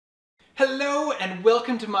Hello and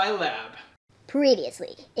welcome to my lab.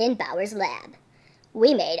 Previously in Bauer's lab,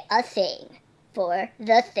 we made a thing for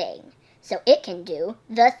the thing, so it can do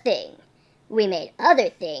the thing. We made other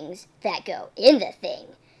things that go in the thing,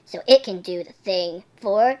 so it can do the thing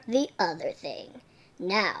for the other thing.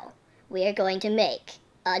 Now, we are going to make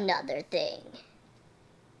another thing.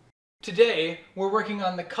 Today, we're working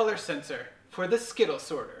on the color sensor for the Skittle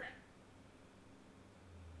sorter.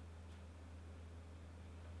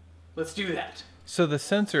 Let's do that. So the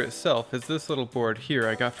sensor itself is this little board here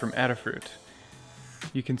I got from Adafruit.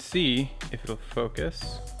 You can see, if it'll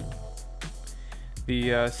focus,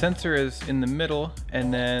 the sensor is in the middle,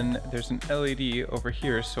 and then there's an LED over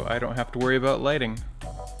here so I don't have to worry about lighting.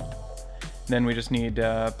 Then we just need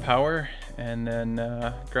power, and then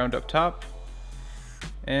ground up top,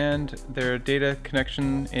 and their data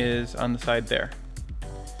connection is on the side there.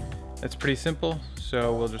 That's pretty simple,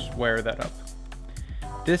 so we'll just wire that up.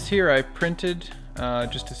 This here I printed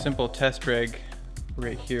just a simple test rig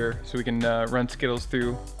right here so we can run Skittles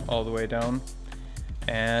through all the way down.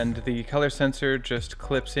 And the color sensor just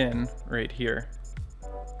clips in right here.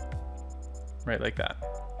 Right like that.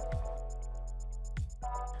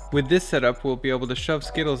 With this setup, we'll be able to shove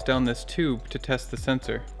Skittles down this tube to test the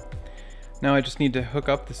sensor. Now I just need to hook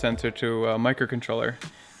up the sensor to a microcontroller.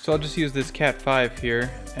 So I'll just use this Cat 5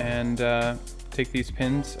 here and take these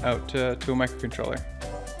pins out to a microcontroller.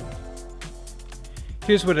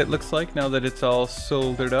 Here's what it looks like now that it's all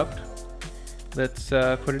soldered up. Let's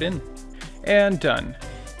put it in. And done.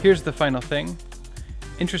 Here's the final thing.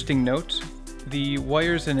 Interesting note, the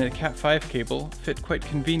wires in a Cat 5 cable fit quite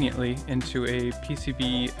conveniently into a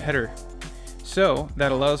PCB header. So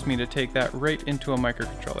that allows me to take that right into a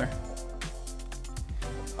microcontroller.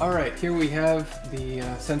 Alright, here we have the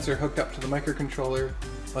sensor hooked up to the microcontroller.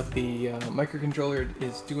 What the microcontroller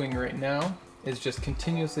is doing right now is just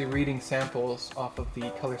continuously reading samples off of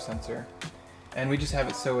the color sensor. And we just have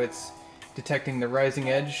it so it's detecting the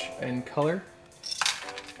rising edge in color,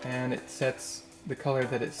 and it sets the color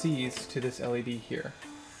that it sees to this LED here.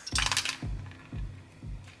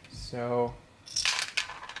 So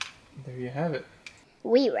there you have it.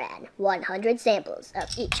 We ran 100 samples of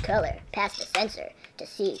each color past the sensor to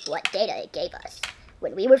see what data it gave us.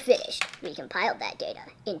 When we were finished, we compiled that data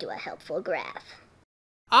into a helpful graph.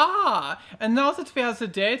 Ah, and now that we have the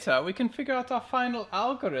data, we can figure out our final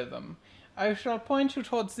algorithm. I shall point you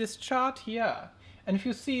towards this chart here. And if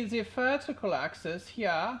you see, the vertical axis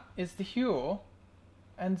here is the hue,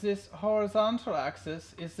 and this horizontal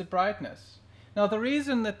axis is the brightness. Now the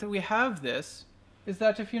reason that we have this is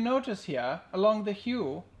that if you notice here, along the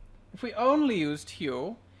hue, if we only used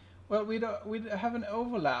hue, well, we'd have an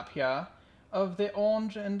overlap here of the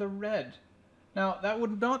orange and the red. Now that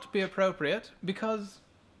would not be appropriate because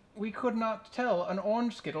we could not tell an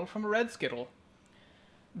orange Skittle from a red Skittle.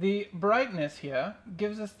 The brightness here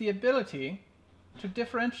gives us the ability to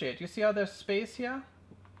differentiate. You see how there's space here?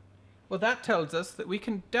 Well, that tells us that we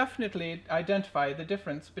can definitely identify the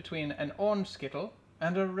difference between an orange Skittle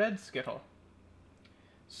and a red Skittle.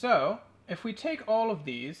 So, if we take all of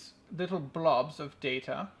these little blobs of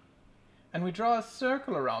data and we draw a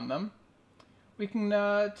circle around them, we can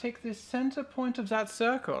take the center point of that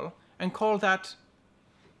circle and call that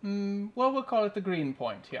well, we'll call it the green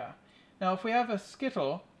point here. Now, if we have a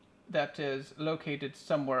Skittle that is located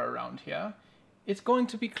somewhere around here, it's going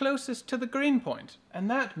to be closest to the green point, and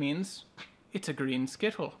that means it's a green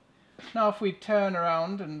Skittle. Now, if we turn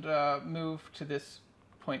around and move to this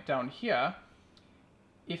point down here,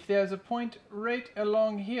 if there's a point right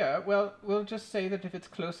along here, well, we'll just say that if it's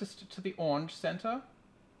closest to the orange center,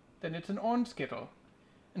 then it's an orange Skittle.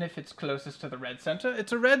 And if it's closest to the red center,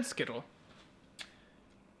 it's a red Skittle.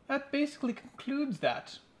 That basically concludes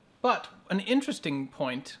that. But an interesting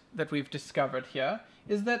point that we've discovered here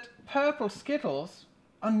is that purple Skittles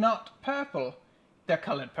are not purple. They're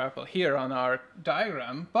colored purple here on our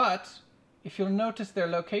diagram, but if you'll notice their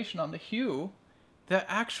location on the hue, they're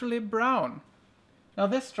actually brown. Now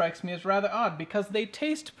this strikes me as rather odd because they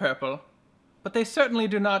taste purple, but they certainly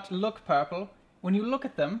do not look purple. When you look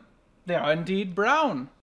at them, they are indeed brown.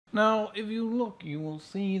 Now, if you look, you will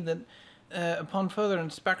see that upon further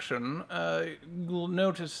inspection, you'll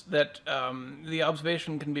notice that the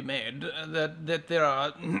observation can be made that there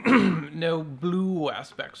are no blue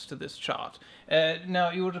aspects to this chart.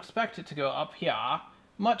 Now, you would expect it to go up here,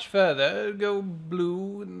 much further, go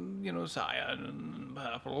blue, and, you know, cyan, and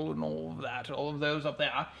purple, and all of that, all of those up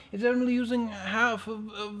there. It's only using half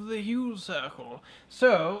of the hue circle.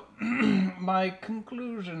 So, my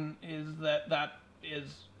conclusion is that that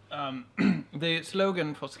is the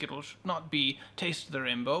slogan for Skittle should not be taste the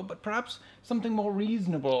rainbow, but perhaps something more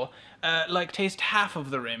reasonable, like taste half of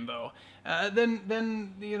the rainbow.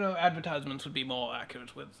 Then you know, advertisements would be more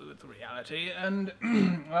accurate with reality, and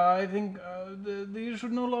I think these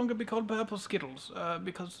should no longer be called purple Skittles,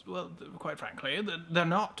 because, well, quite frankly, they're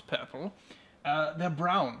not purple, they're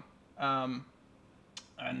brown.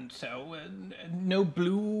 And so, no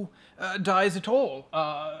blue dyes at all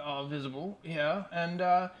are visible here,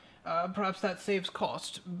 and perhaps that saves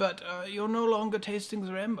cost, but you're no longer tasting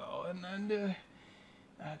the rainbow, and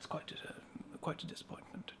it's quite a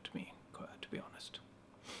disappointment to me, to be honest.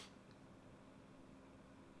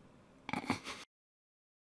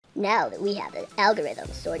 Now that we have the algorithm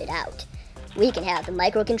sorted out, we can have the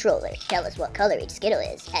microcontroller tell us what color each Skittle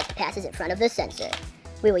is as it passes in front of the sensor.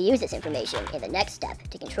 We will use this information in the next step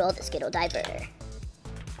to control the Skittle diverter.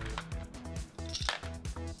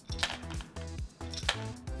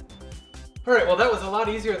 Alright, well that was a lot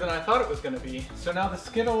easier than I thought it was going to be. So now the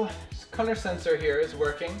Skittle color sensor here is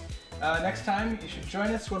working. Next time you should join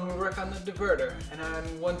us when we work on the diverter.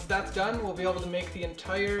 And once that's done, we'll be able to make the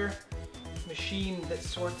entire machine that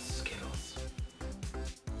sorts Skittles.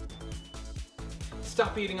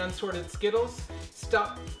 Stop eating unsorted Skittles.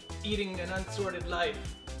 Stop eating an unsorted life.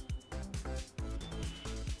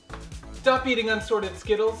 Stop eating unsorted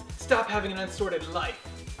Skittles. Stop having an unsorted life.